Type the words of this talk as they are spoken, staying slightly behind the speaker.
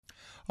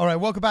All right,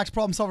 welcome back to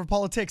Problem Solver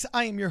Politics.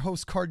 I am your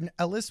host, Cardin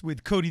Ellis,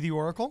 with Cody the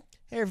Oracle.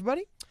 Hey,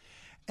 everybody.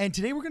 And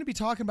today we're going to be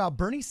talking about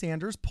Bernie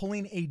Sanders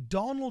pulling a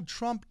Donald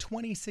Trump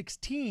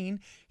 2016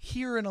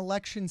 here in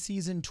election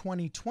season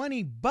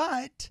 2020.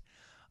 But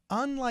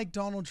unlike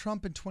Donald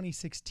Trump in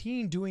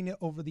 2016 doing it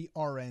over the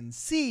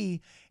RNC,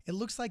 it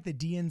looks like the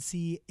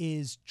DNC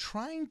is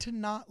trying to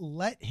not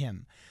let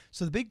him.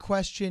 So the big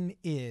question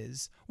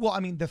is,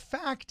 the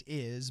fact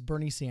is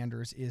Bernie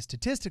Sanders is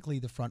statistically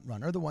the front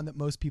runner, the one that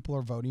most people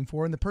are voting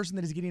for, and the person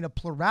that is getting a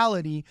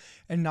plurality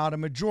and not a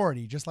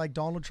majority. Just like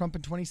Donald Trump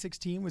in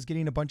 2016 was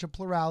getting a bunch of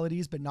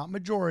pluralities but not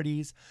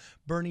majorities,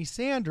 Bernie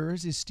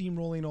Sanders is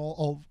steamrolling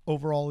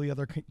over all the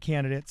other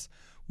candidates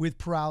with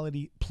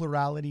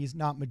pluralities,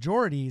 not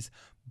majorities.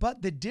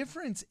 But the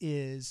difference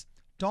is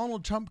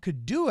Donald Trump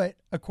could do it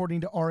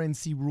according to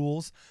RNC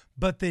rules,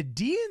 but the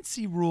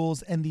DNC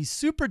rules and these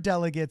super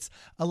delegates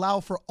allow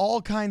for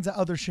all kinds of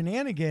other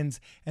shenanigans,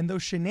 and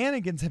those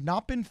shenanigans have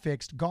not been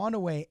fixed, gone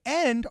away,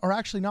 and are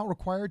actually not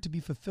required to be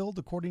fulfilled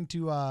according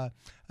to a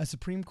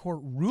Supreme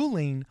Court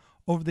ruling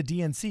over the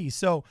DNC.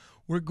 So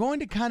we're going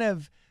to kind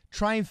of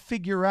try and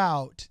figure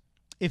out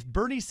if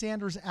Bernie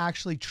Sanders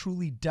actually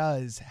truly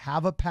does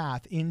have a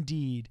path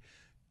indeed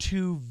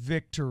to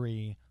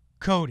victory.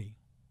 Cody,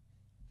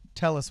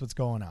 tell us what's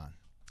going on.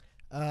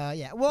 I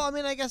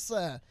guess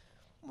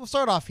we'll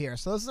start off here.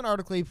 So this is an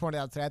article you pointed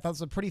out today. I thought it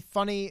was a pretty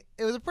funny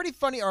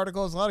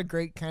article. There's a lot of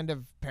great kind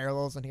of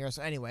parallels in here.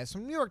 So anyway, it's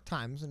from New York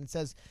Times, and it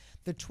says,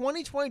 the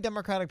 2020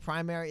 Democratic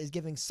primary is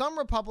giving some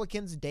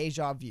Republicans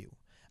deja vu.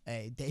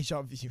 A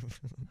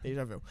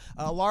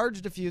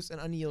large, diffuse,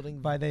 and unyielding.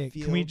 By the way,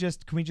 can we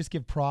just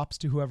give props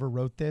to whoever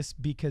wrote this,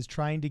 because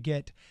trying to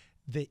get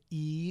the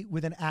E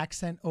with an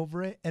accent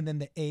over it and then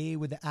the A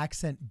with the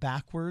accent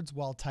backwards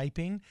while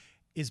typing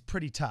is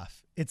pretty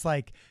tough. It's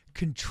like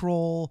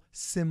control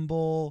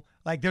symbol.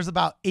 Like there's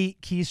about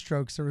 8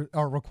 keystrokes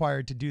are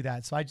required to do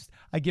that. So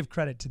I give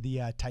credit to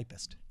the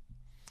typist.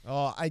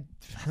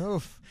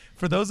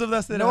 For those of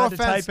us that know how to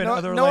type in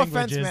other languages. No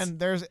offense, man.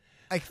 There's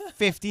like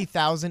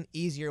 50,000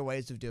 easier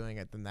ways of doing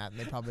it than that, and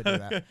they probably do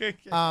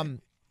that.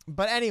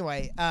 But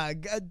anyway, I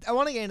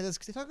want to get into this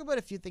because they talk about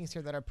a few things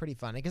here that are pretty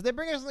funny, because they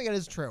bring up something that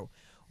is true.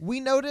 We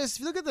noticed, if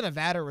you look at the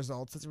Nevada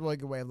results, that's a really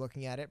good way of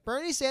looking at it.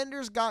 Bernie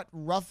Sanders got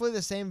roughly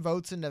the same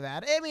votes in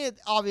Nevada. I mean,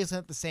 obviously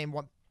not the same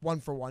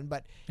one for one,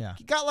 but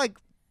he got like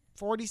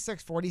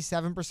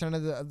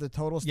 47% of the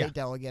total state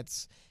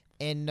delegates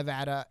in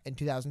Nevada in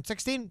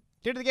 2016.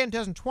 Did it again in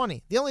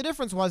 2020. The only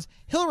difference was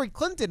Hillary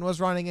Clinton was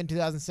running in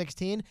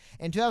 2016.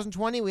 In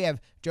 2020, we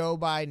have Joe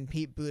Biden,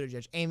 Pete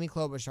Buttigieg, Amy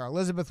Klobuchar,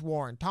 Elizabeth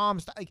Warren, Tom.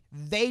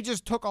 They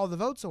just took all the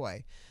votes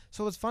away.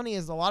 So what's funny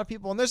is a lot of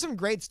people, and there's some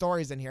great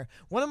stories in here.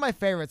 One of my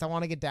favorites, I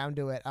want to get down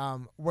to it,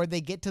 where they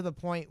get to the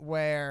point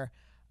where,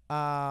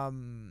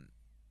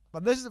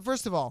 but this is,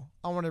 first of all,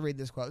 I want to read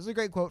this quote. This is a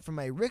great quote from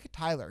a Rick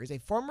Tyler. He's a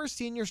former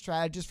senior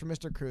strategist for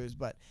Mr. Cruz,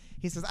 but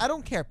he says, I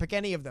don't care. Pick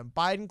any of them.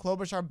 Biden,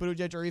 Klobuchar,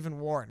 Buttigieg, or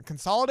even Warren.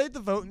 Consolidate the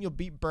vote and you'll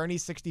beat Bernie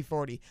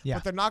 60-40. Yeah.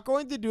 But they're not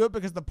going to do it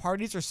because the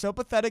parties are so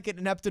pathetic and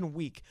inept and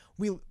weak.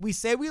 We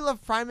say we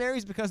love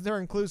primaries because they're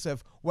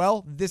inclusive.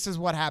 Well, this is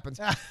what happens.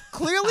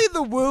 Clearly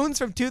the wounds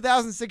from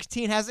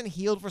 2016 hasn't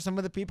healed for some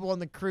of the people in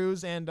the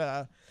Cruz and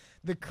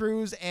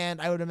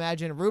I would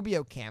imagine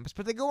Rubio camps,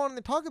 but they go on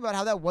and talk about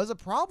how that was a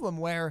problem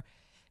where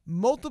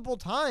multiple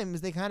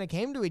times they kind of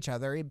came to each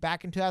other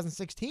back in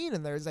 2016,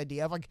 and there's the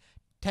idea of like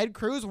Ted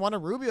Cruz wanted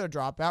Rubio to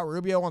drop out,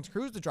 Rubio wants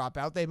Cruz to drop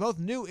out. They both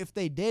knew if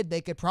they did,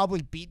 they could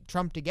probably beat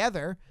Trump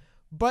together.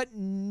 But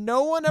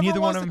neither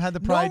one of them had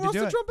the pride to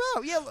do it. Trump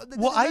out. Yeah.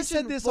 I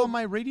said this on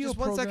my radio just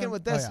program. Just 1 second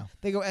with this.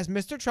 They go, as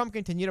Mr. Trump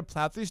continued to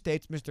plow through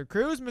states, Mr.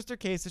 Cruz, Mr.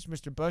 Kasich,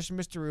 Mr. Bush, and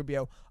Mr.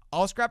 Rubio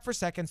all scrapped for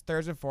seconds,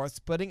 thirds, and fourths,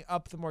 splitting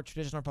up the more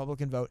traditional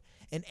Republican vote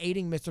and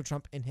aiding Mr.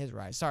 Trump in his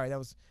rise. Sorry, that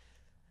was...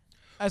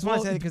 I just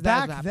want to say that because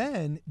back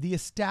then, the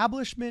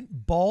establishment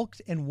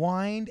balked and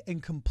whined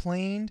and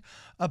complained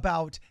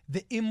about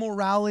the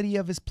immorality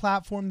of his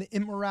platform, the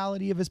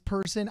immorality of his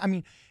person. I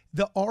mean,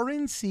 the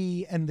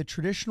RNC and the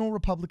traditional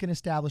Republican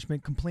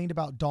establishment complained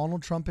about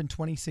Donald Trump in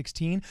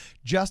 2016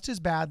 just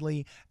as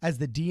badly as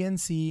the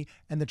DNC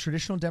and the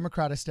traditional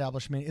Democrat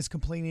establishment is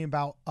complaining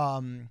about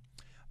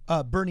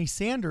Bernie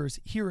Sanders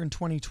here in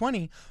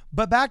 2020.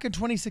 But back in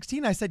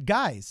 2016, I said,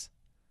 guys,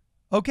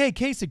 okay,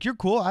 Kasich, you're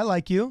cool. I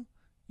like you.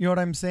 You know what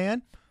I'm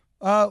saying?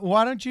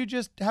 Why don't you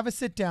just have a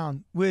sit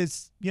down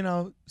with,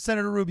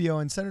 Senator Rubio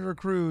and Senator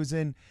Cruz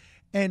and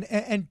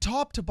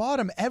top to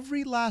bottom,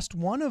 every last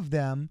one of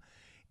them,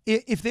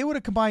 if they would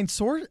have combined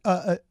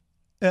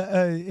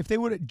if they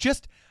would have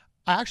just,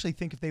 I actually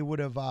think if they would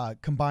have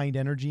combined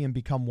energy and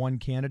become one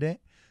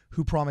candidate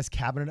who promised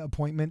cabinet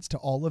appointments to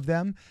all of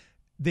them,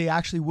 they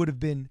actually would have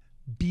been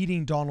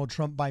beating Donald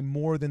Trump by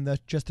more than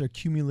just their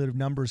cumulative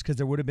numbers, because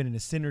there would have been a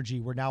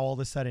synergy where now all of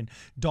a sudden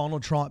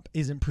Donald Trump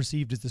isn't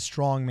perceived as the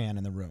strong man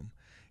in the room.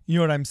 You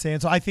know what I'm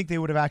saying? So I think they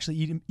would have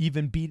actually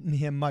even beaten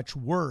him much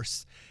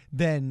worse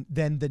than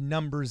the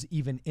numbers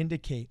even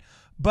indicate.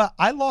 But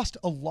I lost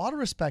a lot of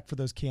respect for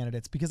those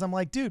candidates because I'm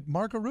like, dude,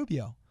 Marco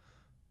Rubio,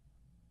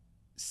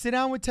 sit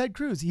down with Ted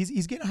Cruz.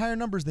 He's getting higher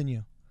numbers than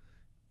you.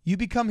 You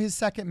become his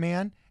second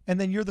man, and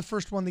then you're the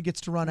first one that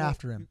gets to run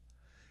after him.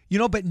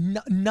 But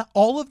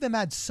all of them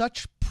had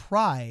such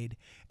pride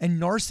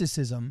and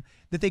narcissism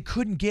that they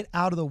couldn't get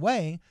out of the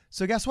way.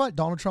 So guess what?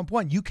 Donald Trump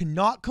won. You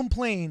cannot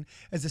complain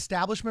as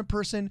establishment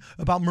person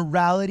about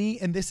morality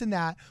and this and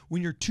that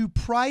when you're too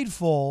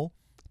prideful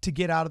to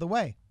get out of the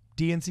way.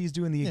 DNC is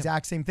doing the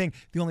exact same thing.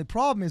 The only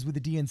problem is with the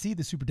DNC,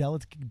 the super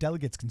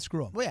delegates can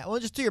screw them. Well, yeah. Well,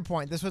 just to your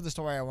point, this was the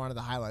story I wanted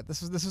to highlight.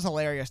 This was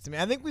hilarious to me.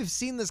 I think we've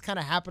seen this kind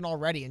of happen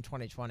already in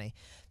 2020.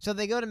 So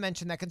they go to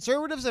mention that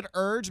conservatives had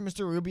urged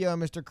Mr. Rubio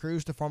and Mr.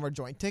 Cruz to form a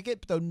joint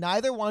ticket, though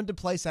neither wanted to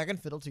play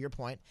second fiddle, to your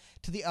point,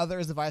 to the other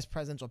as the vice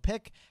presidential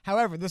pick.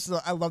 However,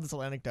 I love this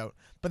little anecdote.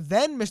 But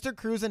then Mr.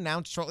 Cruz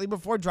announced shortly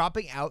before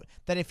dropping out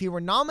that if he were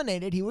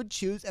nominated, he would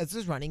choose as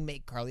his running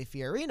mate Carly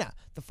Fiorina,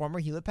 the former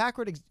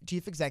Hewlett-Packard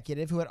chief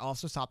executive who had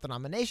also sought the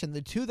nomination.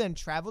 The two then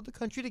traveled the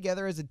country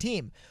together as a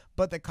team,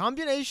 but the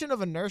combination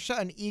of inertia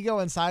and ego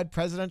inside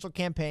presidential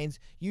campaigns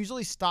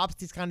usually stops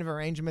these kind of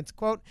arrangements.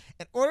 Quote,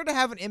 in order to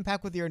have an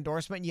impact with your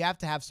endorsement, you have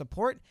to have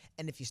support,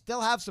 and if you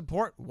still have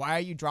support, why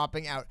are you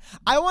dropping out?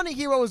 I want to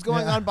hear what was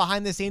going on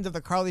behind the scenes of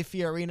the Carly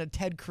Fiorina,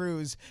 Ted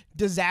Cruz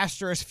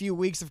disastrous few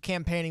weeks of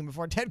campaigning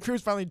before Ted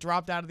Cruz finally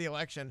dropped out of the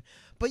election.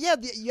 But yeah,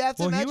 you have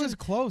to imagine. He was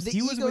close.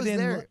 He was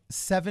within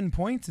 7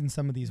 points in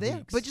some of these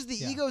weeks. But just the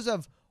egos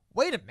of,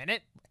 wait a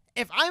minute,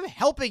 if I'm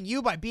helping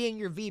you by being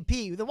your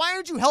VP, then why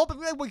aren't you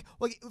helping me?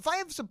 Like, if I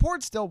have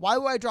support still, why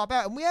would I drop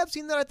out? And we have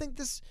seen that, I think,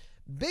 this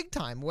big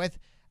time with,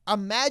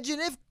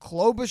 imagine if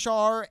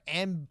Klobuchar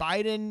and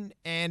Biden,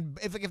 and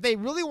if they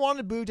really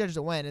wanted Buttigieg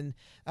to win, and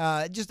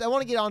I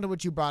want to get on to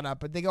what you brought up,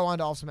 but they go on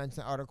to also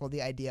mention the article,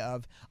 the idea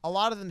of, a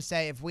lot of them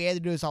say if we had to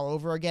do this all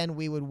over again,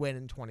 we would win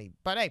in 20.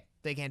 But hey,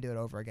 they can't do it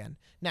over again.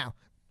 Now,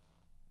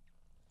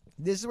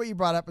 this is what you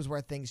brought up is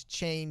where things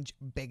change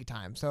big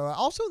time. So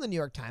also in the New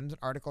York Times, an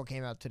article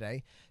came out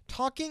today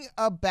talking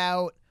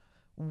about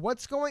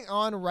what's going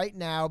on right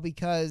now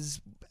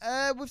because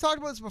we've talked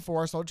about this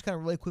before, so I'll just kind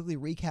of really quickly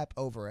recap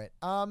over it.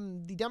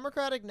 The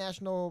Democratic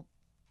National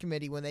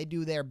Committee, when they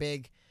do the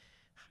big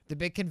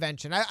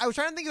convention, I was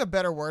trying to think of a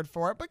better word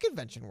for it, but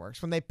convention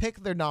works. When they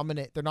pick their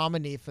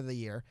nominee for the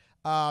year,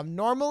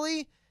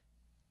 normally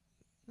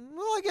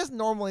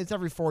it's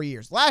every 4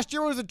 years. Last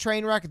year was a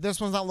train wreck.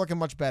 This one's not looking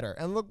much better.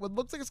 And look, what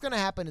looks like it's going to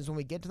happen is when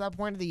we get to that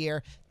point of the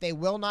year, they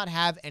will not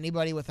have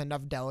anybody with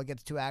enough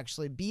delegates to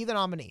actually be the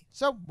nominee.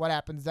 So what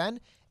happens then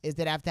is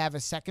they'd have to have a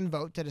second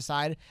vote to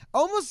decide,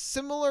 almost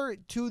similar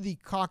to the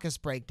caucus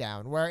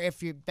breakdown, where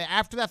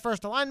after that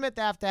first alignment,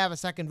 they have to have a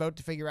second vote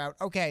to figure out,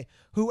 okay,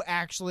 who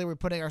actually we're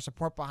putting our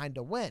support behind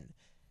to win.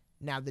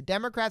 Now, the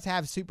Democrats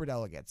have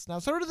superdelegates. Now,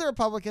 so do the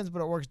Republicans,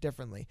 but it works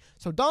differently.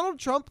 So Donald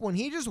Trump, when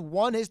he just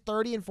won his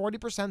 30 and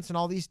 40% in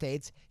all these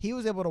states, he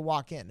was able to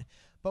walk in.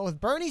 But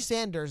with Bernie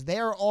Sanders, they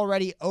are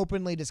already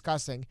openly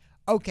discussing,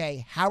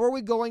 okay, how are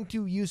we going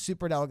to use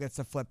superdelegates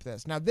to flip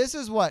this? Now, this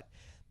is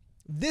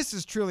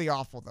truly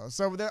awful, though.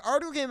 So the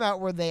article came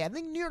out where I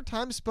think New York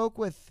Times spoke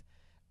with,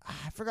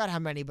 I forgot how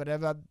many,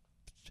 but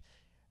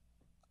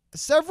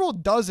several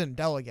dozen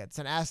delegates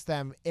and asked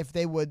them if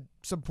they would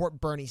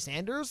support Bernie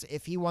Sanders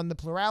if he won the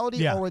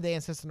plurality, or would they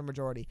insist on a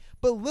majority.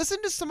 But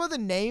listen to some of the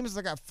names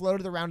that got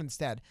floated around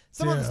instead.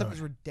 Some of the stuff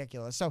is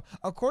ridiculous. So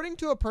according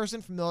to a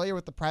person familiar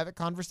with the private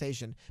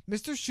conversation,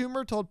 Mr.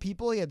 Schumer told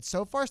people he had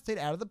so far stayed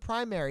out of the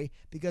primary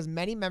because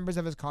many members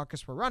of his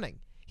caucus were running.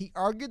 He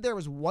argued there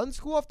was one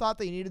school of thought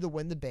that he needed to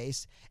win the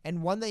base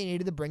and one that he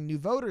needed to bring new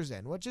voters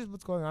in, which is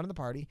what's going on in the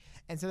party,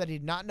 and said that he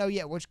did not know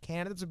yet which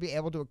candidates would be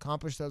able to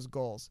accomplish those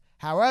goals.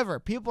 However,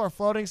 people are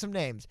floating some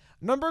names.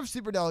 A number of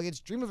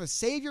superdelegates dream of a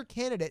savior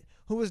candidate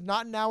who is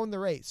not now in the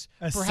race.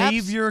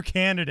 Savior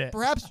candidate.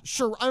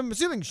 Perhaps, I'm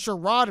assuming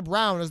Sherrod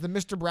Brown is the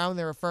Mr. Brown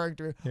they're referring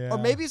to. Yeah. Or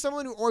maybe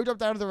someone who already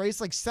dropped out of the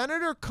race, like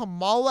Senator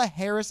Kamala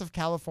Harris of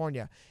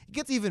California. It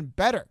gets even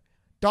better.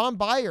 Don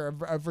Beyer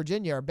of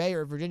Virginia,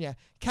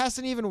 cast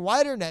an even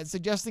wider net,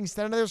 suggesting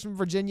senators from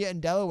Virginia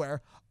and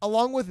Delaware,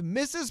 along with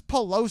Mrs.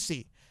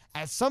 Pelosi.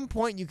 At some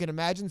point, you can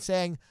imagine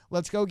saying,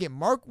 let's go get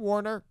Mark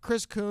Warner,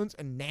 Chris Coons,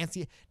 and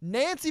Nancy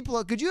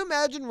Pelosi. Could you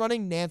imagine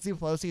running Nancy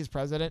Pelosi as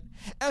president?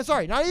 And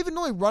sorry, not even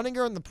only running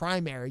her in the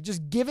primary,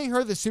 just giving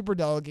her the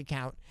superdelegate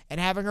count and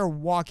having her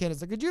walk in.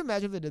 It's like, could you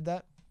imagine if they did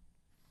that?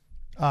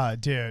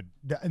 Dude.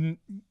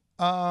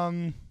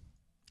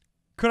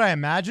 Could I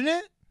imagine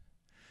it?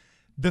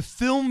 The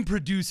film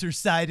producer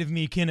side of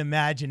me can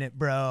imagine it,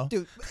 bro.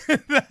 Dude,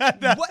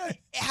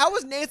 how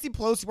is Nancy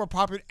Pelosi more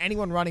popular than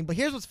anyone running? But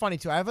here's what's funny,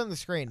 too. I have it on the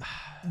screen.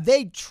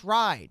 They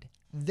tried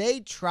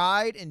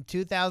in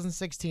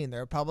 2016, the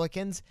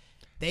Republicans.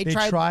 They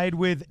tried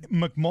with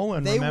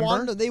McMullen,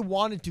 remember? They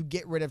wanted to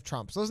get rid of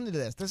Trump. So listen to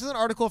this. This is an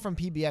article from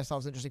PBS that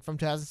was interesting from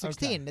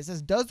 2016. Okay. It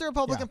says, does the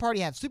Republican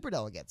Party have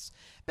superdelegates?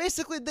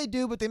 Basically, they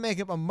do, but they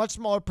make up a much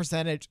smaller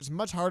percentage. It's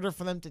much harder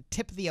for them to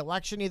tip the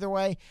election either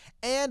way.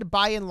 And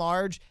by and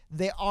large,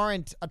 they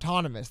aren't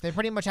autonomous. They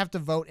pretty much have to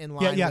vote in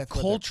line with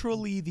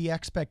culturally, the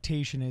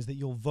expectation is that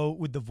you'll vote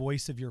with the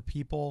voice of your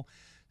people.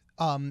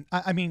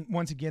 I mean,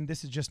 once again,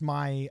 this is just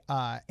my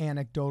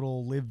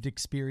anecdotal lived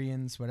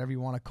experience, whatever you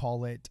want to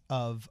call it,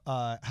 of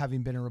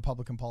having been in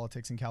Republican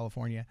politics in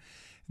California.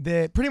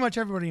 That pretty much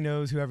everybody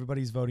knows who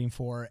everybody's voting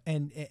for,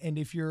 and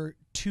if you're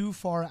too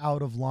far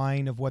out of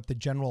line of what the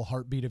general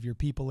heartbeat of your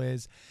people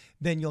is,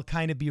 then you'll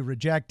kind of be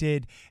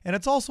rejected. And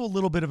it's also a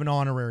little bit of an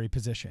honorary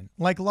position.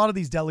 Like a lot of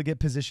these delegate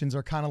positions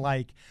are kind of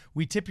like,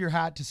 we tip your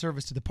hat to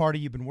service to the party.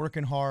 You've been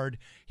working hard.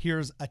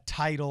 Here's a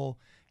title.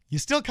 You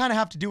still kind of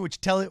have to do what you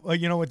tell it,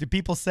 what the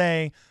people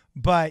say,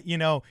 but you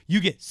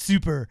get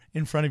super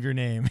in front of your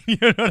name. You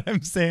know what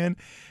I'm saying?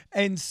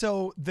 And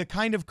so the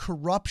kind of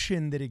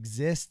corruption that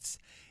exists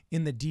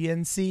in the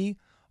DNC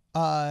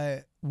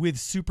with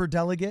super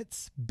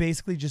delegates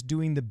basically just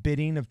doing the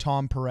bidding of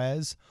Tom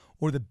Perez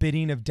or the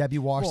bidding of Debbie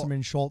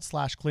Wasserman Schultz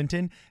 /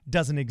 Clinton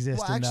doesn't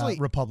exist in the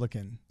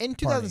Republican In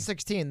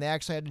 2016, party. They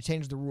actually had to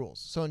change the rules.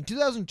 So in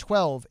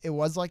 2012, it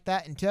was like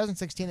that. In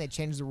 2016, they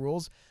changed the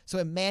rules. So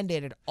it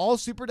mandated all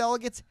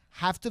superdelegates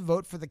have to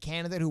vote for the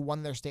candidate who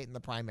won their state in the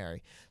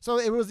primary. So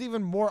it was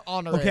even more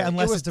honorary. Okay,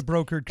 unless it's a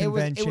brokered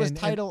convention. It was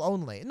title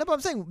only. No, but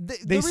I'm saying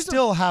they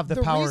still have the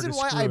power to screw it.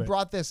 The reason why I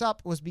brought this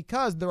up was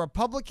because the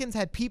Republicans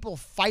had people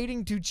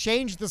fighting to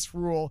change this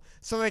rule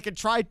so they could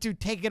try to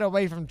take it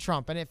away from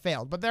Trump, and it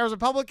failed. But there was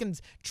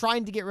Republicans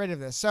trying to get rid of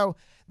this. So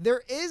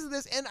there is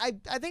this, and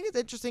I think it's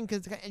interesting because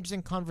it's an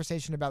interesting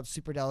conversation about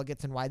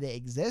superdelegates and why they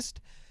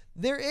exist.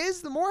 There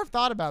is, the more I've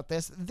thought about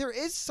this, there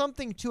is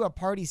something to a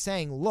party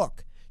saying,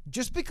 look,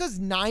 just because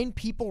 9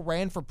 people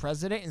ran for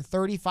president and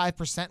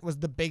 35% was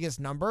the biggest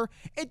number,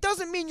 it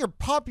doesn't mean you're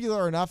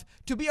popular enough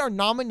to be our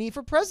nominee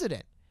for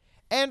president.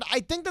 And I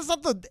think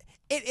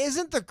it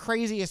isn't the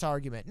craziest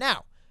argument.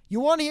 Now,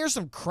 you want to hear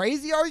some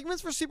crazy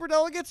arguments for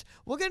superdelegates?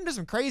 We'll get into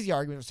some crazy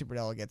arguments for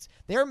superdelegates.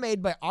 They are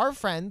made by our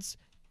friends,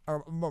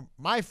 or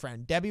my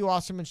friend, Debbie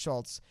Wasserman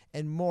Schultz,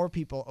 and more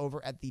people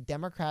over at the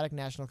Democratic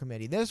National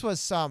Committee.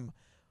 There's some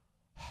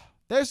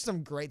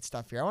great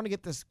stuff here. I want to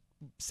get this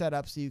set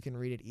up so you can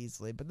read it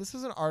easily. But this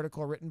is an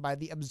article written by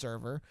The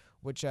Observer,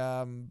 which hey,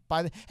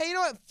 you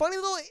know what?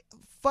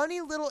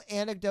 Funny little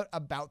anecdote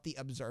about The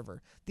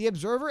Observer. The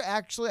Observer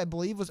actually, I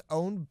believe, was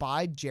owned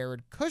by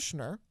Jared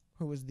Kushner,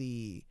 who was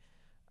the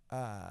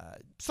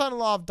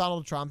son-in-law of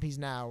Donald Trump. He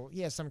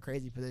has some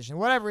crazy position,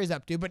 whatever he's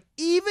up to. But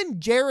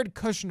even Jared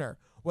Kushner,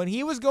 when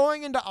he was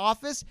going into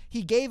office,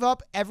 he gave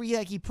up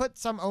he put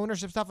some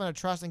ownership stuff in a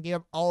trust and gave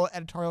up all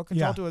editorial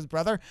control to his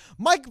brother.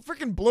 Mike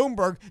freaking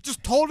Bloomberg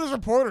just told his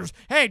reporters,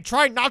 hey,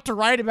 try not to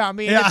write about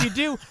me. And if you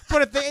do,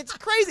 put a thing. It's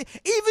crazy.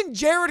 Even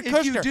Jared Kushner.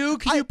 If you do,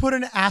 can you put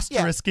an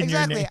asterisk in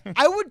your name?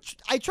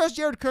 I trust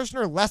Jared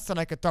Kushner less than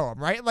I could throw him,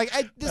 right? Like,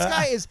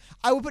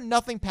 I would put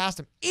nothing past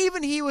him.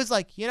 Even he was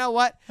like, you know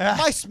what?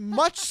 My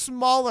much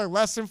smaller,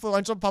 less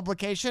influential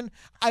publication,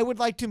 I would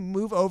like to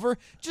move over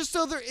just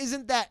so there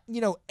isn't that,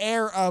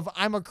 air of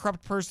I'm a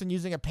corrupt person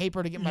using a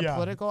paper to get my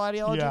political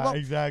ideology. Yeah, well,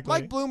 exactly.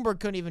 Mike Bloomberg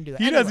couldn't even do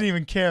that. He doesn't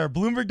even care.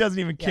 Bloomberg doesn't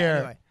even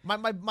care.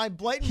 Anyway, my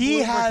blatant He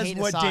Bloomberg has hate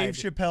what aside, Dave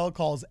Chappelle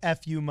calls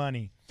FU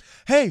money.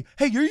 Hey,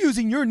 you're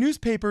using your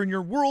newspaper and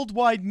your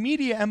worldwide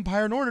media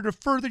empire in order to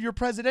further your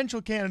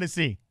presidential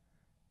candidacy.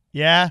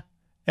 Yeah,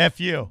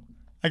 FU.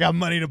 I got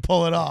money to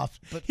pull it off.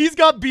 But he's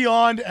got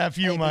beyond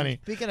FU money.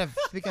 Speaking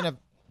of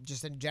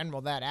just in general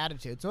that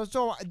attitude.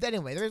 So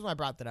anyway, the reason why I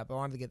brought that up, I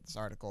wanted to get this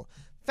article.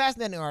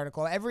 Fascinating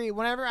article.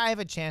 Whenever I have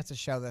a chance to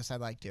show this,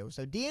 I'd like to.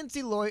 So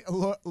DNC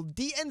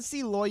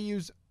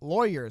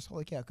lawyers,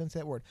 holy cow, I couldn't say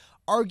that word,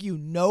 argue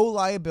no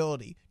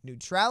liability.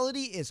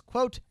 Neutrality is,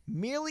 quote,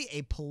 merely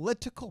a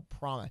political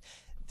promise.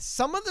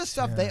 Some of the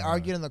stuff they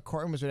argued in the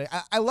courtroom was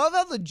ridiculous. I love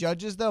how the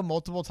judges, though,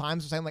 multiple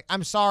times were saying, like,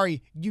 I'm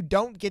sorry, you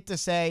don't get to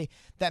say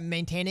that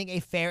maintaining a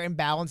fair and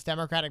balanced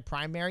Democratic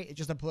primary is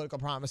just a political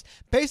promise.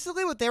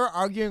 Basically, what they were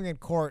arguing in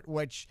court,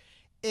 which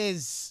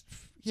is...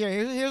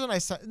 Here's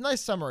a nice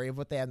summary of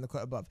what they had in the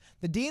quote above.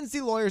 The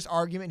DNC lawyer's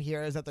argument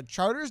here is that the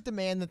charters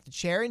demand that the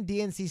chair and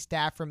DNC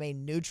staff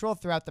remain neutral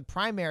throughout the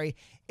primary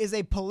is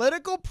a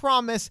political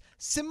promise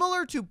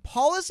similar to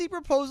policy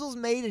proposals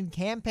made in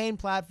campaign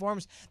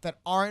platforms that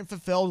aren't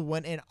fulfilled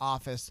when in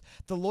office.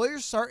 The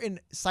lawyers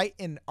cite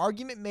an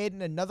argument made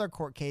in another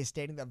court case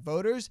stating that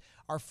voters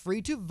are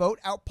free to vote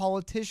out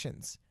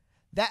politicians.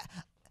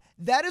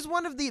 That is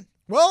one of the...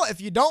 Well,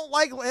 if you don't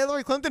like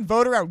Hillary Clinton,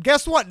 vote her out.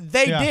 Guess what?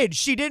 They did.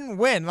 She didn't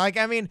win. Like,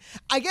 I mean,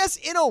 I guess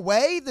in a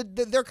way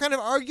they're kind of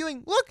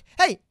arguing, look,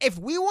 hey, if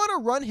we want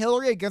to run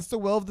Hillary against the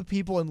will of the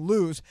people and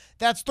lose,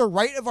 that's the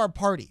right of our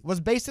party, was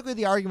basically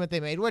the argument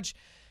they made, which...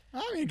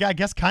 I mean, I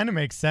guess kind of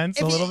makes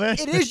sense a little bit.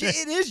 It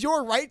is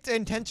your right to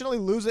intentionally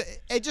lose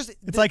it.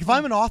 It's like if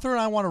I'm an author and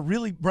I want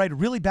to write a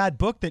really bad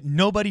book that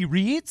nobody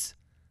reads,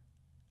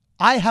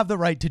 I have the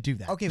right to do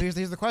that. Okay, here's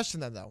the question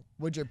then, though.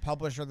 Would your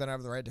publisher then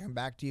have the right to come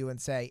back to you and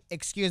say,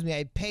 excuse me,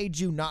 I paid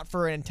you not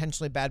for an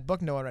intentionally bad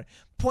book no one read?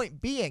 Point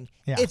being,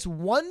 it's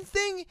one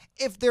thing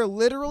if they're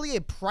literally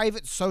a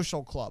private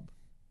social club.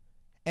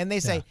 And they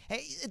say,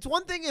 hey, it's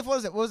one thing if,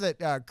 what was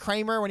it,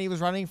 Kramer when he was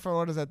running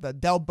for, the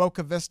Del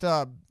Boca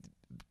Vista,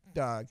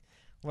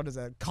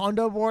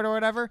 condo board or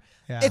whatever?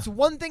 Yeah. It's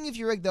one thing if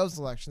you rig those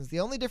elections. The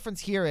only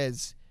difference here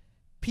is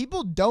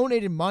people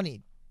donated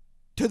money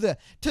to the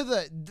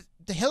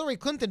Hillary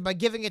Clinton by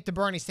giving it to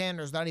Bernie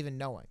Sanders, not even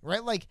knowing,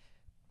 right? Like,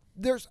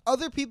 there's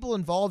other people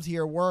involved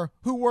here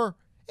who were,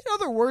 in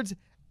other words,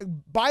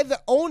 by the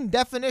own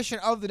definition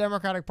of the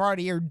Democratic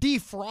Party, are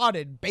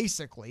defrauded,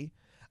 basically,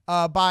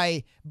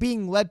 by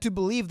being led to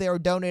believe they were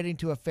donating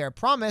to a fair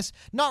promise,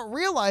 not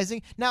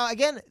realizing. Now,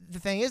 again, the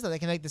thing is that they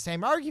can make the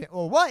same argument.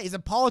 Well, what? Is a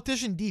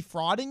politician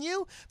defrauding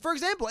you? For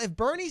example, if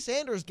Bernie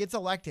Sanders gets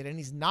elected and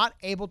he's not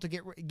able to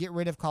get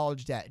rid of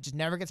college debt, it just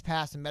never gets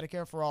passed, and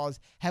Medicare for All is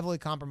heavily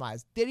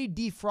compromised, did he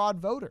defraud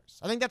voters?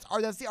 I think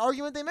that's the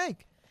argument they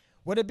make.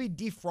 Would it be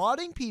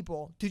defrauding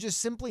people to just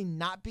simply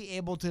not be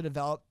able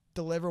to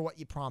deliver what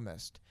you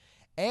promised?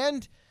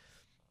 And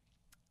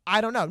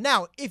I don't know.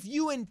 Now, if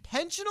you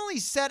intentionally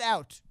set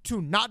out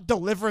to not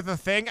deliver the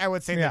thing, I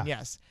would say then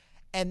yes.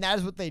 And that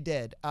is what they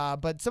did.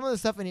 But some of the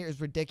stuff in here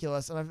is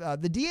ridiculous. The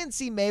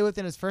DNC may,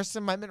 within its First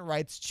Amendment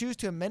rights, choose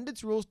to amend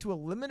its rules to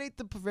eliminate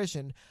the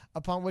provision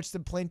upon which the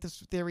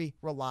plaintiff's theory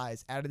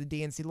relies. Added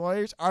the DNC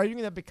lawyers,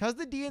 arguing that because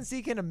the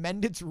DNC can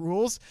amend its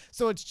rules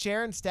so its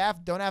chair and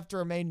staff don't have to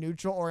remain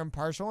neutral or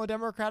impartial in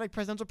Democratic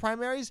presidential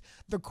primaries,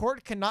 the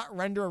court cannot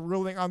render a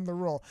ruling on the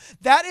rule.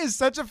 That is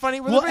such a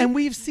funny... Well, and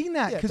we've seen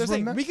that. because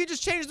we could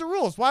just change the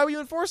rules. Why would you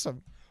enforce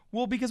them?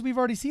 Well, because we've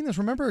already seen this.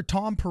 Remember,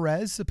 Tom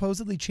Perez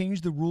supposedly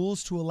changed the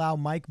rules to allow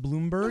Mike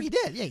Bloomberg he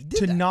did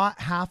to not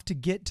have to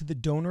get to the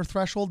donor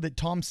threshold that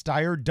Tom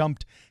Steyer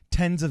dumped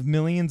tens of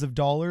millions of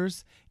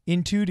dollars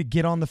into to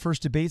get on the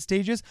first debate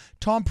stages.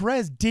 Tom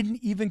Perez didn't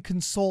even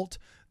consult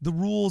the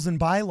Rules and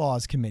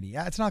Bylaws Committee.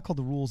 It's not called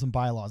the Rules and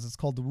Bylaws. It's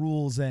called the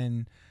Rules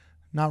and...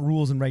 Not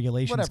Rules and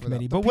Regulations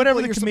Committee, but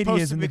whatever the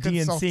committee is in the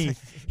DNC.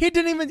 He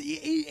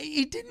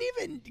didn't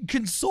even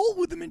consult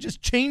with them and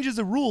just changes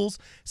the rules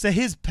so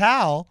his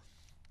pal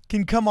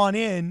can come on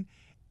in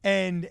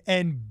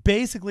and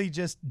basically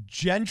just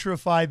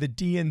gentrify the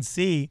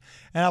DNC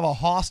and have a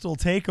hostile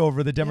takeover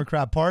of the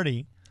Democrat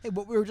Party. Hey,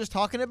 what we were just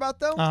talking about,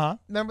 though?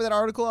 Remember that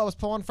article I was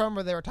pulling from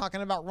where they were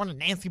talking about running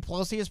Nancy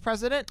Pelosi as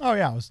president? Oh,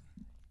 yeah.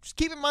 Just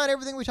keep in mind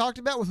everything we talked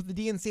about with what the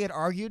DNC had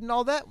argued and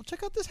all that. Well,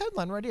 check out this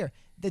headline right here.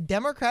 The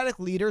Democratic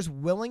leaders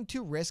willing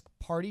to risk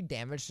party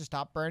damage to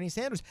stop Bernie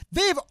Sanders.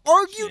 They have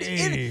argued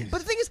in it.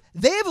 But the thing is,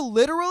 they have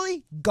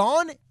literally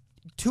gone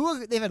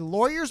to they've had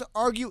lawyers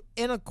argue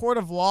in a court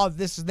of law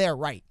this is their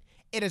right.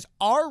 It is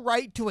our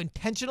right to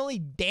intentionally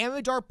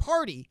damage our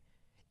party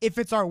if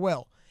it's our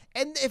will.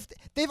 And if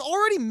they've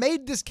already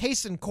made this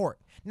case in court.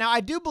 Now,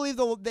 I do believe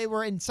they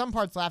were in some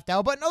parts laughed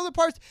out, but in other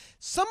parts,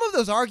 some of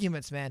those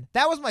arguments, man,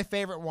 that was my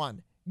favorite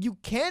one. You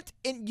can't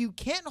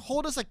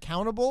hold us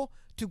accountable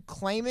to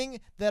claiming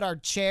that our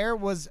chair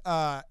was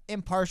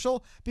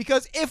impartial,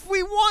 because if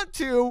we want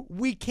to,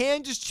 we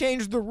can just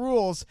change the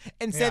rules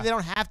and say they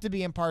don't have to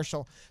be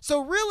impartial.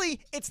 So really,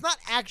 it's not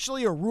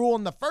actually a rule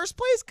in the first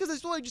place, because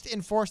it's really just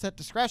enforce that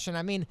discretion.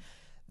 I mean,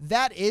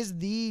 that's what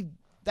he's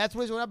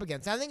going up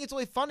against. And I think it's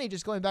really funny,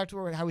 just going back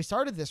to how we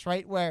started this,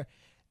 right, where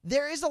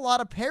there is a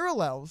lot of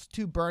parallels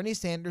to Bernie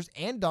Sanders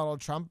and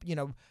Donald Trump,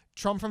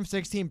 Trump from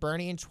 16,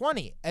 Bernie in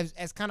 20,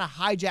 as kind of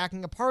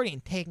hijacking a party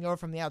and taking over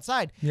from the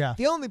outside. Yeah.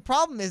 The only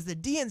problem is the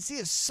DNC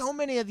has so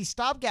many of these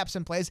stopgaps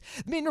in place.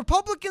 I mean,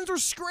 Republicans were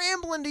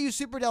scrambling to use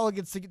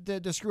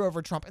superdelegates to screw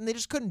over Trump, and they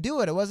just couldn't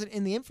do it. It wasn't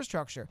in the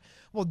infrastructure.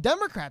 Well,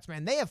 Democrats,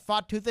 man, they have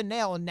fought tooth and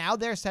nail, and now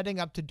they're setting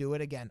up to do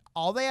it again.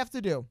 All they have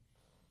to do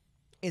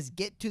is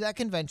get to that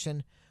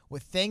convention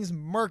with things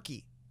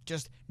murky.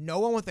 Just no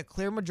one with a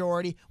clear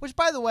majority, which,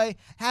 by the way,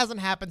 hasn't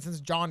happened since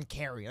John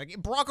Kerry. Like,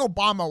 Barack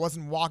Obama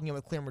wasn't walking in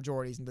with clear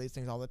majorities and these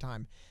things all the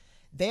time.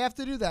 They have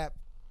to do that,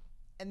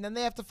 and then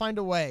they have to find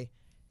a way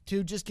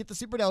to just get the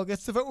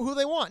superdelegates to vote who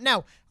they want.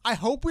 Now, I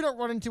hope we don't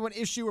run into an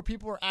issue where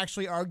people are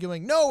actually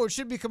arguing, no, it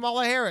should be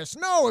Kamala Harris.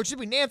 No, it should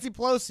be Nancy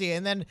Pelosi,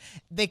 and then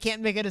they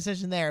can't make a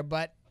decision there.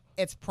 But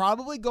it's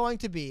probably going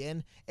to be,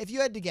 and if you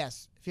had to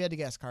guess,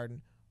 Cardin,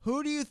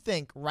 who do you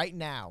think right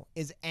now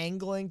is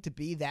angling to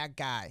be that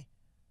guy?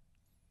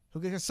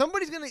 Because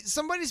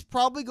somebody's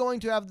probably going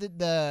to have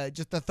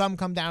the thumb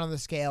come down on the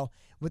scale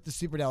with the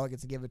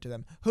superdelegates and give it to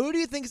them. Who do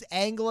you think is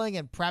angling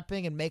and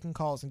prepping and making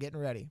calls and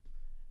getting ready?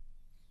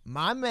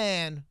 My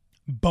man,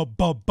 Mike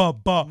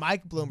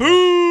Bloomberg.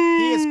 Boom!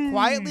 He is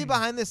quietly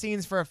behind the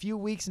scenes for a few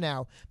weeks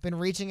now, been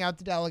reaching out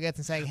to delegates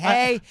and saying,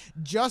 hey,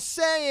 just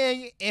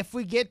saying, if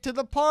we get to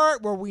the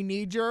part where we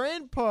need your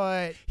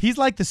input. He's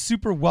like the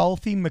super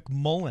wealthy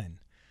McMullen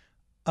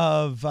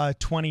of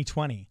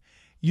 2020.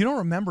 You don't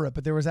remember it,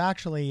 but there was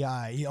actually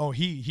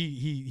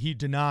he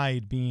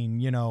denied being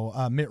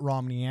Mitt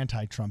Romney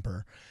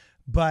anti-Trumper,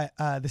 but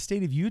the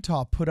state of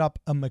Utah put up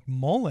a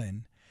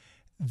McMullen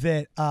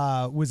that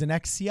was an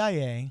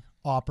ex-CIA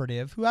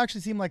operative who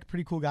actually seemed like a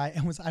pretty cool guy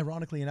and was,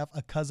 ironically enough,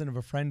 a cousin of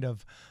a friend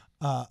of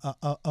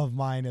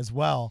mine as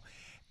well,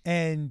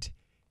 and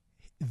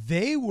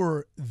they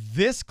were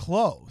this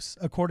close,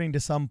 according to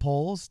some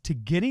polls, to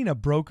getting a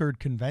brokered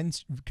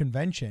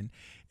convention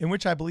in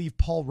which I believe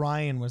Paul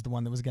Ryan was the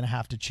one that was going to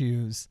have to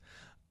choose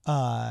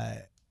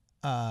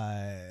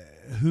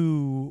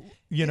who.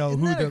 Isn't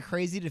who that a the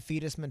crazy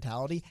defeatist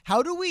mentality?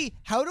 How do we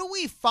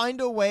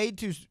find a way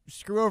to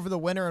screw over the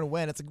winner and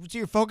win? It's like, so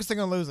you're focusing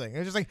on losing.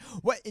 It's just like,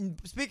 what?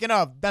 And speaking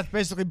of, that's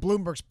basically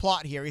Bloomberg's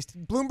plot here.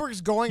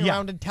 Bloomberg's going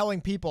around and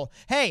telling people,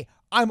 hey,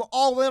 I'm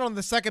all in on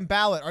the second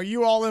ballot. Are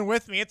you all in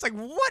with me? It's like,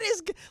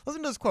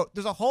 listen to this quote.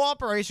 There's a whole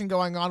operation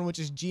going on, which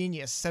is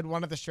genius, said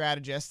one of the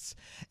strategists,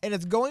 and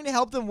it's going to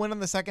help them win on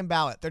the second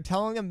ballot. They're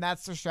telling them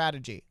that's their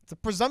strategy. It's a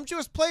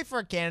presumptuous play for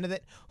a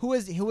candidate who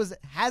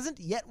hasn't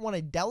yet won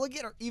a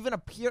delegate or even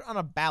appeared on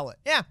a ballot.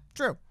 Yeah,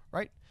 true,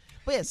 right?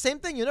 But yeah, same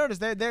thing. You notice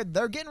they're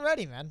getting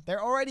ready, man.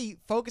 They're already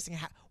focusing.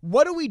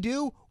 What do we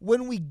do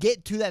when we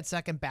get to that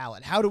second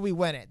ballot? How do we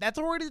win it? That's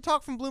already the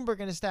talk from Bloomberg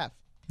and his staff.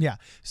 Yeah.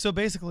 So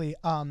basically,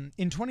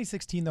 in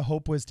 2016, the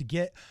hope was to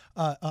get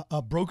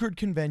a brokered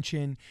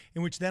convention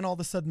in which then all of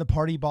a sudden the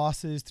party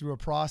bosses, through a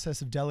process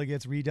of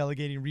delegates,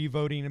 redelegating,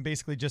 revoting, and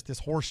basically just this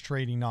horse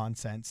trading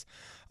nonsense,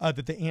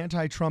 that the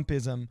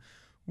anti-Trumpism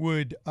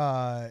would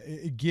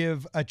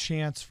give a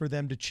chance for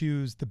them to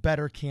choose the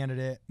better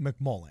candidate,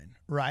 McMullen,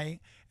 right?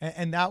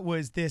 And that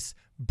was this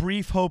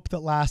brief hope that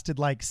lasted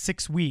like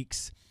 6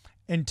 weeks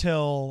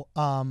until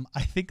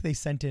I think they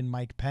sent in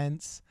Mike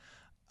Pence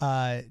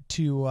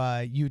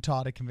to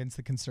Utah to convince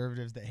the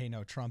conservatives that, hey,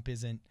 no, Trump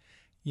isn't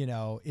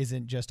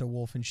just a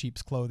wolf in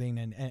sheep's clothing.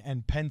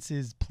 And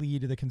Pence's plea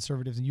to the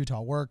conservatives in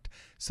Utah worked.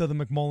 So the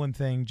McMullen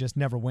thing just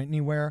never went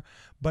anywhere.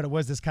 But it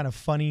was this kind of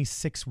funny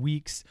 6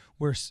 weeks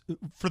where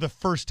for the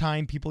first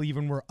time people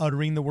even were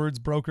uttering the words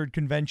brokered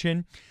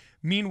convention.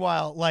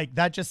 Meanwhile, like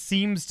that just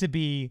seems to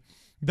be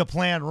the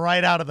plan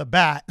right out of the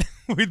bat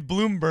with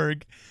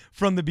Bloomberg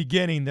from the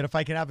beginning, that if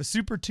I can have a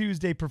Super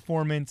Tuesday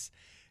performance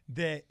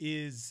that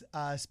is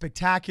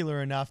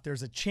spectacular enough,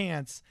 there's a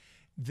chance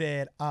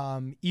that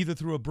either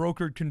through a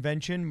brokered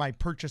convention, my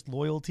purchased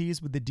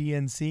loyalties with the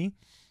DNC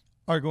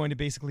are going to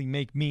basically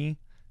make me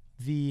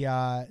the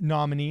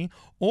nominee,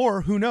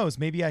 or who knows,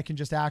 maybe I can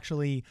just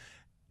actually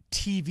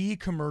TV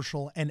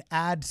commercial and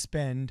ad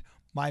spend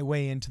my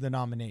way into the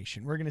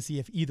nomination. We're going to see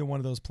if either one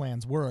of those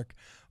plans work.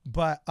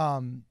 But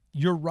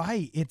you're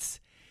right. It's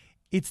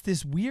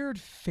this weird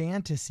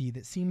fantasy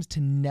that seems to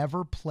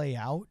never play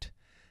out.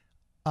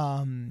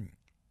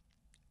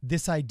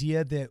 This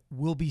idea that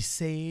we'll be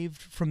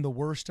saved from the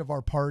worst of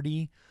our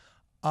party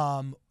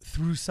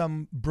through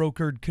some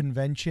brokered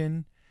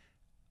convention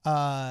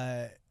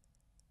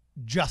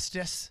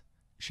justice,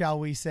 shall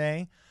we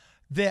say,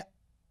 that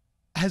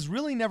has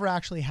really never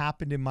actually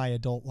happened in my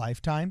adult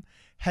lifetime.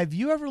 Have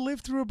you ever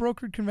lived through a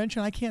brokered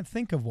convention? I can't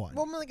think of one.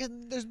 Well, like,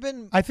 there's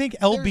been... I think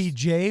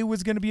LBJ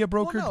was going to be a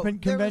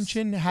brokered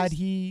convention.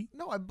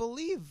 No, I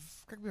believe,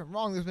 correct me if I'm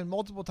wrong, there's been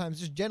multiple times,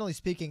 just generally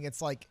speaking,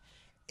 it's like,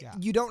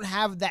 you don't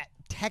have that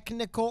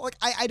technical... Like,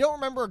 I don't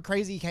remember a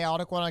crazy,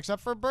 chaotic one,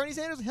 except for Bernie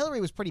Sanders and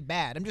Hillary was pretty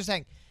bad. I'm just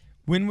saying...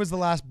 When was the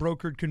last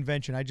brokered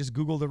convention? I just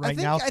Googled it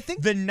now. I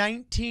think the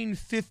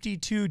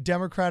 1952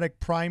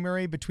 Democratic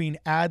primary between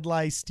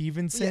Adlai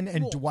Stevenson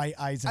and Dwight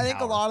Eisenhower. I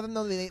think a lot of them,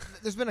 though,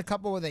 there's been a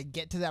couple where they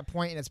get to that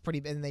point and it's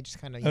pretty, and they just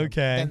kind of,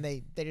 then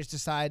they just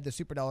decide the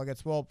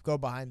superdelegates will go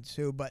behind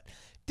too. But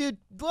dude,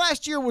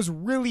 last year was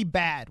really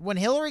bad. When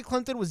Hillary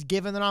Clinton was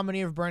given the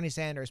nominee of Bernie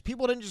Sanders,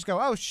 people didn't just go,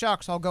 oh,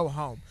 shucks, I'll go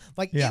home.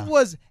 It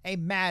was a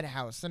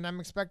madhouse, and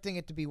I'm expecting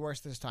it to be worse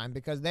this time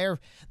because they're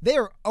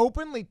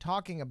openly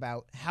talking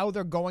about how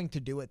they're going to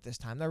do it this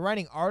time. They're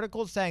writing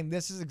articles saying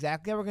this is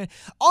exactly how we're going to...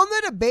 On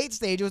the debate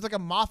stage, it was like a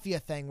mafia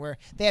thing where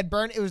they had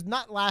Bernie... It was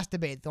not last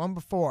debate, the one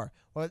before.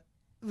 Well, it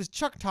was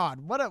Chuck Todd.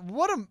 I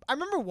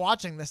remember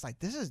watching this, like,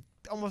 this is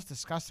almost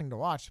disgusting to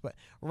watch, but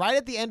right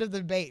at the end of the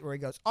debate where he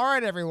goes, all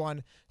right,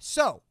 everyone,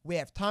 so we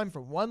have time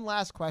for one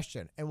last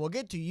question, and we'll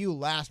get to you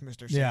last,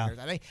 Mr. Sanders.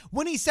 I think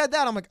when he said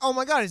that, I'm like, oh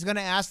my God, he's going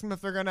to ask them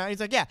if they're going to,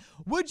 he's like, yeah,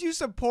 would you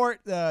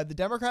support the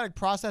democratic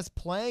process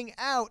playing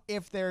out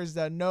if there's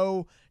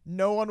no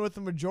one with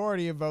the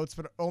majority of votes,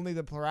 but only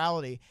the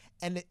plurality?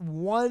 And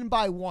one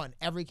by one,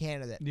 every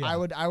candidate, I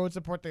would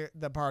support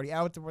the party.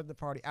 I would support the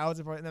party. I would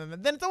support it.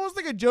 And then it's almost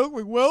like a joke,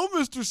 like, well,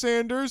 Mr.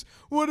 Sanders,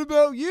 what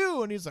about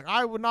you? And he's like,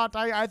 I would not.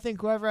 I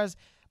think whoever has.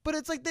 But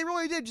it's like they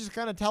really did just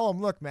kind of tell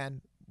him, look,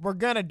 man, we're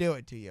going to do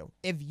it to you.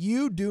 If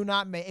you do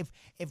not make,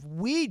 if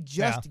we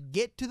just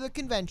get to the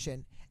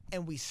convention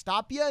and we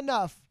stop you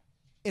enough,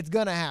 it's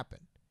going to happen.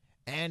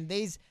 And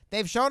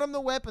they've shown him the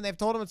whip and they've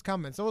told him it's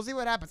coming. So we'll see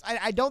what happens.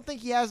 I don't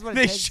think he has what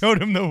it takes. They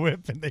showed him the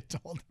whip and they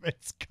told him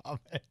it's coming.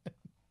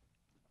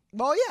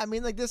 Well, yeah, I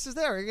mean, like, this is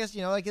there. I guess,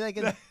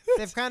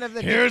 they've kind of...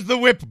 Here's the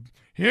whip.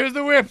 Here's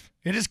the whip.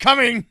 It is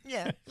coming.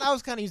 Yeah, I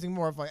was kind of using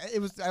more of, like, I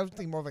was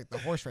thinking more of, like, the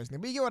horse racing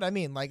thing. But you get what I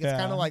mean. Like, it's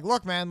kind of like,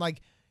 look, man,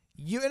 like,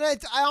 you... And I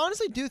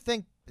honestly do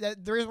think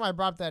that the reason why I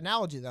brought up that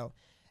analogy, though,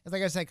 is,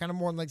 like I said, kind of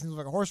more like things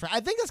like a horse race.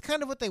 I think that's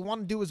kind of what they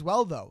want to do as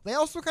well, though. They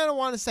also kind of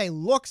want to say,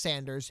 look,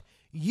 Sanders,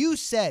 you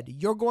said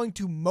you're going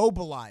to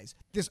mobilize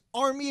this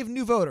army of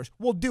new voters.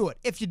 We'll do it.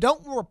 If you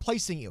don't, we're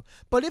replacing you.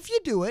 But if you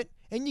do it,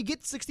 and you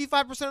get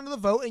 65% of the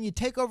vote and you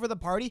take over the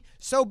party,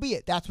 so be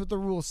it. That's what the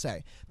rules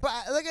say. But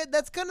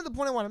that's kind of the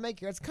point I want to make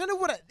here. It's kind of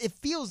what it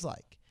feels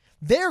like.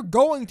 they're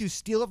going to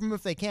steal it from him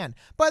if they can.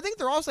 But I think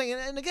they're also saying,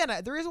 and again,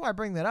 the reason why I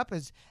bring that up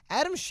is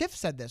Adam Schiff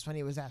said this when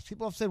he was asked.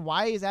 People have said,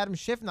 why is Adam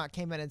Schiff not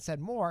came in and said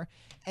more?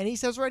 And he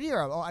says right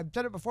here, I've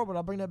said it before, but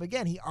I'll bring it up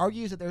again. He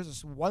argues that there's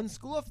this one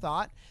school of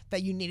thought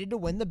that you needed to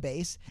win the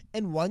base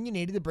and one you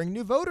needed to bring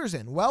new voters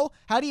in. Well,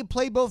 how do you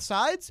play both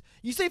sides?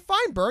 You say,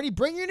 fine, Bernie,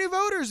 bring your new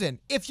voters in.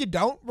 If you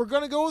don't, we're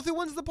going to go with who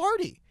wins the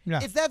party.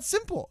 Yeah. It's that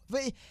simple.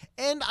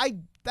 And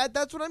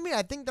that's what I mean.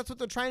 I think that's what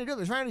they're trying to do.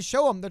 They're trying to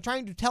show him. They're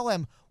trying to tell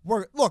him,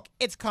 look,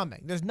 it's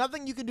coming. There's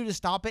nothing you can do to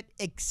stop it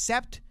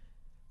except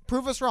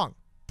prove us wrong.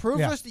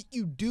 Prove us that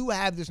you do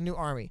have this new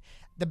army.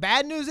 The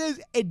bad news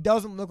is it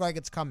doesn't look like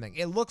it's coming.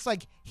 It looks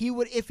like he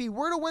would, if he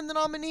were to win the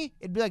nominee,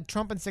 it'd be like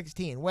Trump in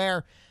 2016,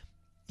 where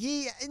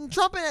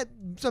Trump had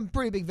some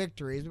pretty big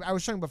victories. I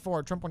was showing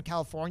before, Trump won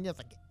California. It's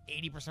like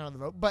 80% of the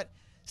vote. But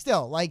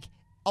still, like,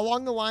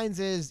 along the lines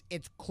is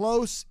it's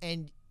close.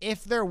 And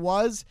if there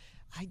was,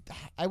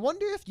 I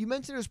wonder if you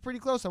mentioned it was pretty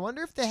close. I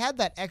wonder if they had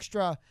that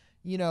extra,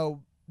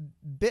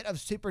 bit of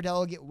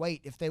superdelegate weight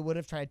if they would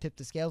have tried to tip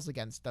the scales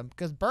against them.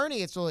 Because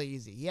Bernie, it's really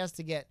easy. He has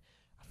to get,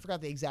 I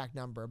forgot the exact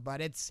number,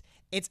 but it's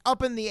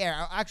up in the air.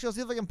 Actually, I'll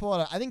see if I can pull it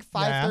up. I think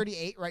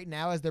 538 right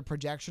now is their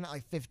projection at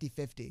like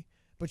 50-50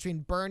 between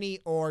Bernie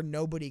or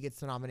nobody gets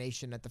the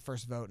nomination at the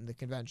first vote in the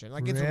convention.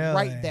 Like, it's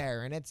right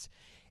there, and it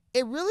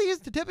really is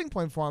the tipping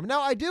point for him.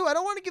 Now, I don't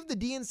want to give the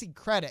DNC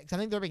credit because I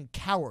think they're being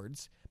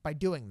cowards by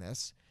doing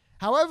this.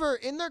 However,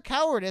 in their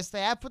cowardice,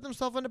 they have put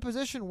themselves in a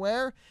position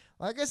where,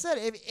 like I said,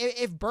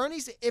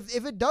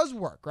 if it does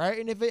work, right,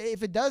 and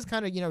if it does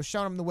kind of,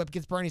 show them the whip,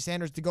 gets Bernie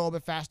Sanders to go a little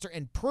bit faster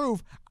and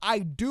prove I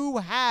do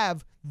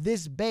have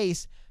this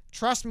base.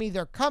 Trust me,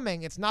 they're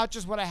coming. It's not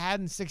just what I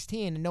had in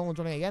 2016 and no one's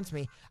running against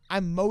me.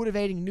 I'm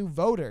motivating new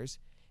voters.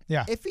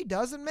 Yeah. If he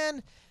doesn't,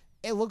 man,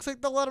 it looks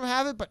like they'll let him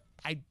have it, but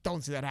I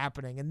don't see that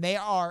happening. And they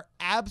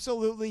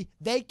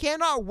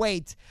cannot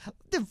wait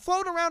to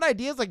float around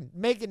ideas like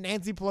making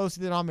Nancy Pelosi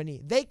the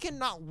nominee. They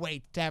cannot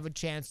wait to have a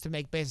chance to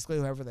make basically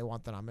whoever they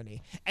want the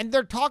nominee. And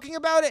they're talking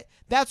about it.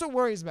 That's what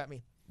worries about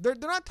me. They're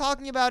not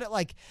talking about it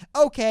like,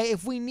 okay,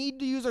 if we need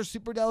to use our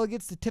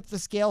superdelegates to tip the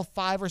scale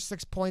 5 or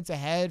 6 points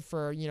ahead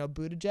for,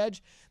 Buttigieg,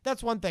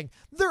 that's one thing.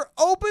 They're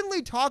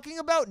openly talking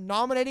about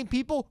nominating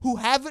people who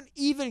haven't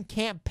even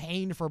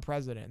campaigned for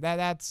president.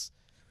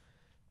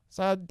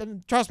 So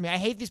trust me, I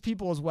hate these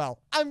people as well.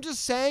 I'm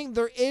just saying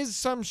there is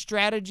some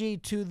strategy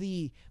to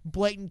the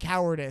blatant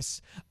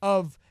cowardice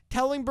of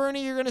telling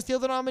Bernie you're going to steal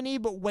the nominee,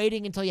 but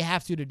waiting until you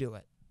have to do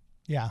it.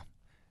 Yeah.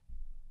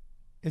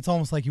 It's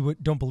almost like you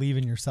don't believe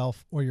in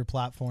yourself or your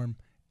platform,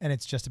 and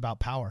it's just about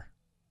power.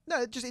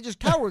 No, it's just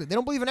cowardly. They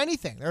don't believe in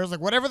anything. They're just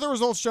like, whatever the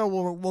results show,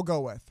 we'll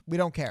go with. We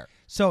don't care.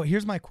 So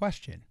here's my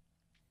question.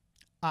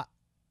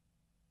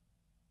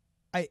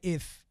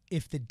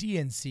 If the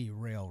DNC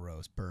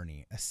railroads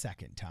Bernie a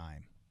second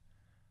time,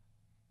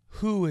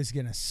 who is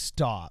going to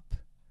stop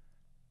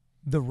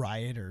the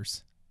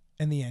rioters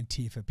and the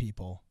Antifa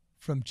people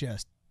from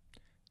just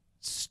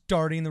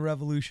starting the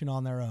revolution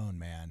on their own,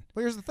 man?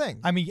 But here's the thing.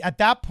 I mean, at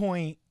that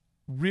point,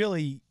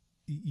 really,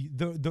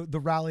 the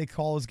rally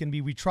call is going to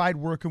be, we tried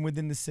working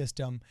within the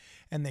system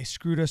and they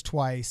screwed us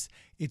twice.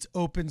 It's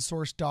open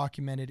source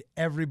documented.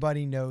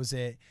 Everybody knows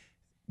it.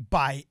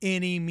 By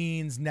any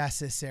means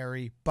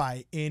necessary.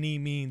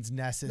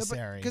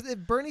 Because if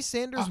Bernie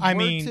Sanders were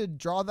to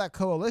draw that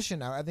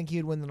coalition out, I think he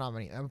would win the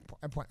nominee.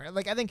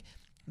 Like, I think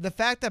the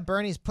fact that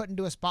Bernie's put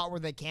into a spot where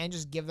they can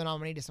just give the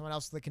nominee to someone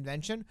else at the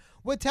convention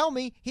would tell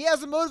me he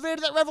hasn't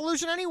motivated that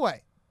revolution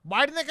anyway.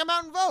 Why didn't they come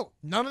out and vote?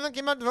 None of them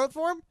came out to vote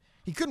for him.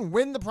 He couldn't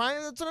win the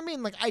primary. That's what I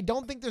mean. Like, I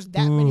don't think there's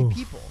that many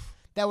people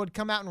that would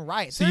come out and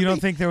riot. So you don't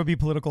think there would be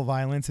political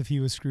violence if he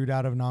was screwed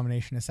out of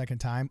nomination a second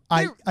time?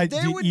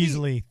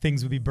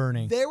 Things would be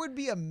burning. There would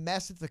be a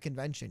mess at the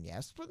convention,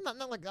 yes. But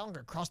not like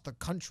across the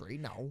country,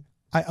 no.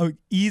 I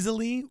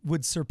easily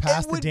would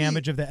surpass the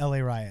damage of the LA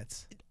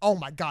riots. Oh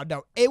my God,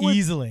 no.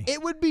 Easily.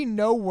 It would be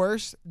no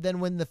worse than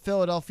when the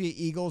Philadelphia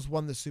Eagles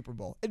won the Super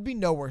Bowl. It'd be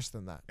no worse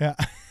than that. Yeah.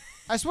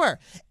 I swear.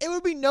 It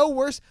would be no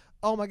worse.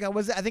 Oh my God,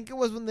 I think it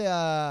was when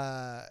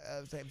the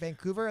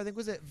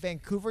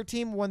Vancouver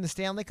team won the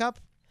Stanley Cup.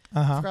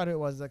 I forgot who it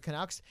was, the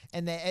Canucks,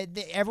 and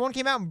everyone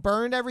came out and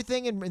burned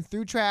everything and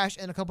threw trash.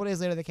 And a couple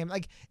days later, they came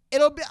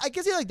it'll be. I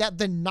can see like that.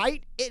 The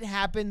night it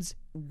happens,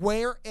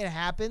 where it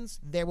happens,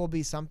 there will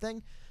be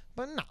something.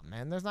 But no,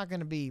 man, there's not going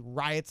to be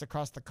riots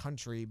across the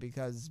country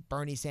because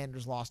Bernie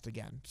Sanders lost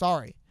again.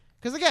 Sorry.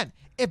 Because again,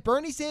 if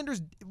Bernie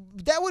Sanders,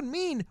 that would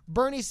mean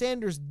Bernie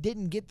Sanders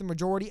didn't get the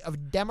majority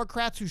of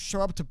Democrats who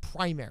show up to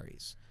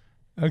primaries.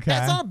 Okay.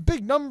 That's not a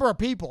big number of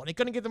people, and he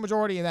couldn't get the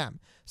majority of them.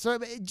 So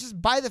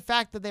just by the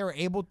fact that they were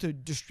able to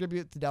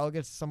distribute the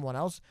delegates to someone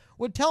else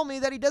would tell me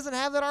that he doesn't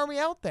have that army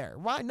out there.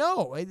 Why?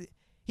 No, he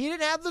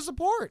didn't have the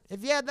support.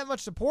 If he had that much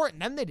support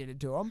and then they did it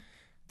to him,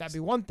 that'd be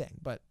one thing.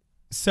 But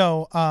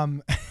so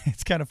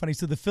it's kind of funny.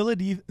 So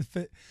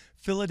the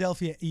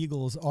Philadelphia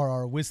Eagles are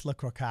our Wisla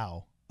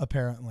Krakow,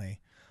 apparently,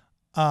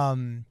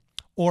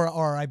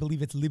 or I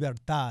believe it's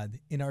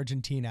Libertad in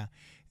Argentina.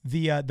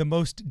 the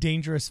most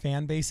dangerous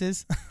fan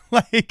bases.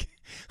 Like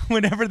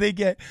whenever they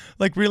get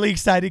like really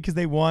excited because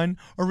they won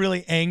or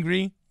really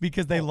angry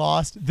because they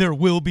lost, there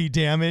will be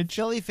damage.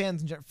 Philly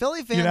fans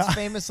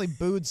famously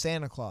booed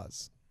Santa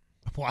Claus.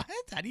 What?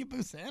 How do you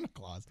boo Santa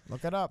Claus?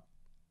 Look it up.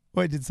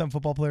 Wait, did some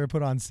football player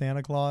put on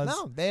Santa Claus?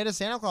 No, they had a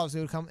Santa Claus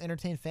who would come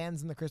entertain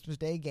fans in the Christmas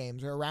Day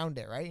games or around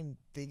it, right? And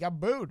he got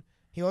booed.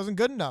 He wasn't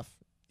good enough.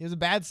 He was a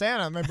bad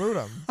Santa, and they booed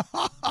him.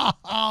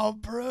 Oh,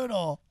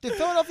 brutal. Dude,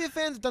 Philadelphia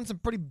fans have done some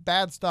pretty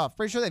bad stuff.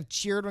 Pretty sure they've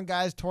cheered when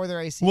guys tore their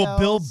ACLs.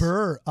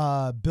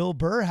 Well, Bill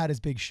Burr had his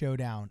big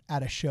showdown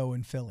at a show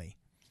in Philly.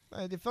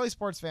 The Philly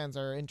sports fans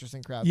are an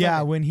interesting crowd.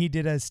 Yeah, when he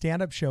did a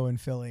stand-up show in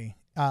Philly,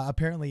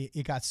 apparently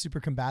it got super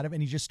combative,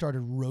 and he just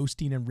started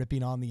roasting and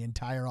ripping on the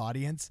entire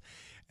audience.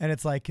 And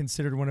it's like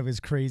considered one of his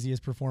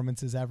craziest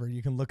performances ever.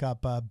 You can look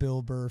up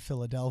Bill Burr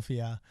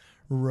Philadelphia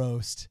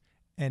roast,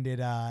 and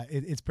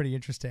it's pretty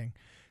interesting.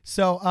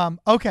 So,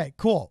 okay,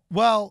 cool.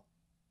 Well,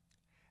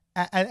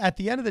 at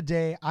the end of the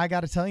day, I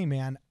got to tell you,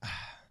 man,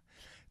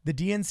 the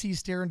DNC is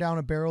staring down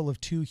a barrel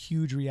of two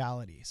huge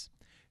realities.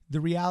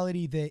 The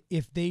reality that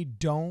if they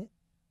don't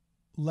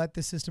let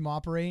the system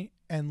operate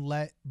and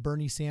let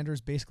Bernie Sanders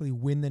basically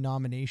win the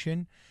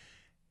nomination,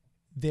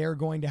 they're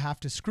going to have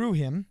to screw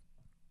him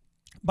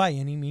by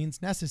any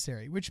means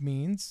necessary, which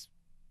means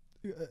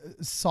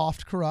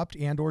soft corrupt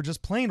and or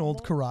just plain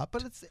old corrupt.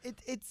 But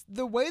it's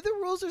the way the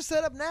rules are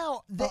set up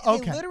now. They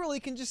literally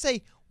can just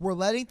say, we're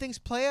letting things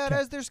play out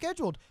as they're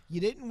scheduled.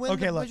 You didn't win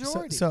the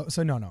majority.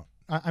 So no.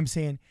 I'm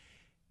saying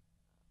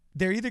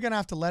they're either going to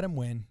have to let him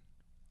win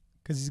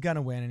because he's going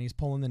to win and he's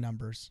pulling the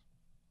numbers.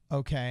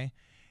 Okay.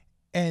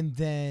 And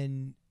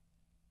then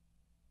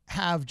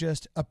have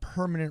just a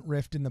permanent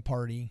rift in the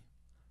party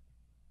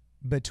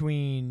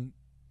between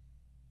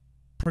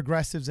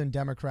progressives and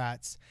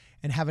Democrats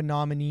and have a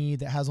nominee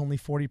that has only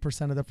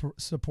 40% of the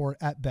support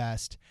at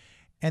best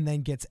and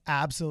then gets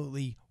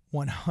absolutely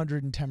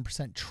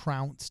 110%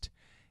 trounced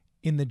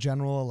in the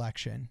general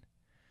election.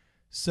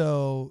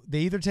 So they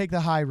either take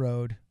the high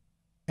road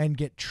and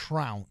get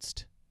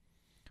trounced,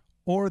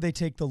 or they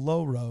take the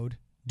low road,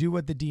 do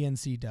what the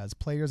DNC does.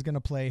 Players going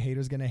to play,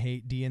 haters going to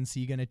hate,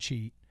 DNC going to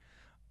cheat.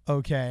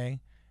 Okay.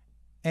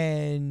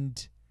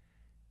 And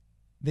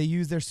they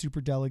use their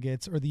super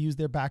delegates or they use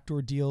their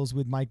backdoor deals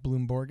with Mike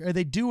Bloomberg or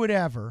they do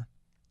whatever.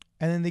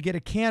 And then they get a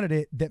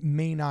candidate that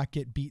may not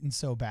get beaten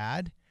so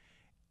bad.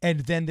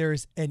 And then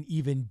there's an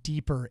even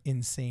deeper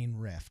insane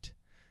rift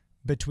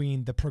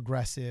between the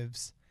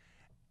progressives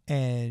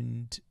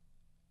and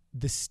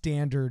the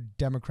standard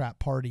Democrat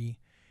Party.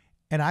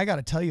 And I got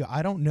to tell you,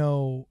 I don't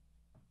know.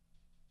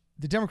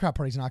 The Democrat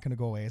Party is not going to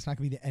go away. It's not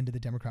going to be the end of the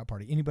Democrat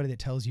Party. Anybody that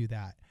tells you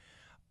that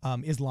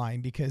is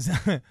lying, because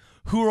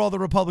who are all the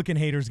Republican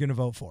haters going to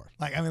vote for?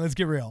 Like, I mean, let's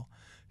get real.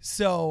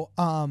 So,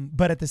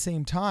 but at the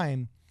same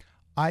time,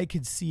 I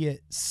could see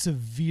it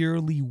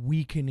severely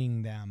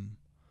weakening them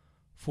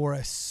for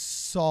a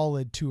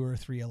solid 2 or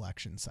 3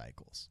 election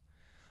cycles,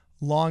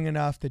 long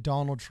enough that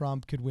Donald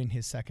Trump could win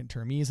his second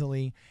term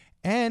easily.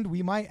 And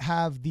we might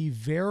have the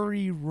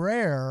very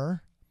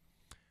rare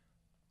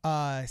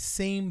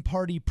same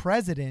party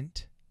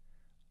president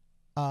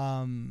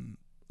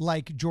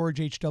like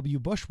George H.W.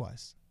 Bush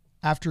was.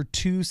 After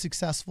 2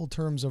 successful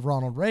terms of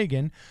Ronald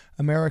Reagan,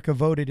 America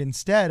voted,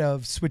 instead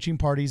of switching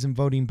parties and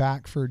voting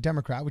back for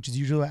Democrat, which is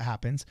usually what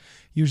happens.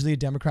 Usually a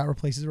Democrat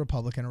replaces a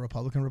Republican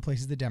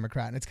replaces the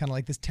Democrat. And it's kind of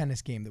like this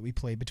tennis game that we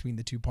play between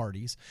the two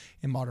parties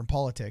in modern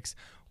politics.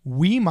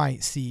 We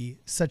might see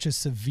such a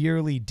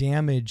severely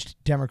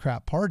damaged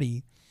Democrat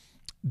Party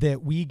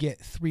that we get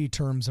 3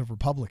 terms of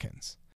Republicans.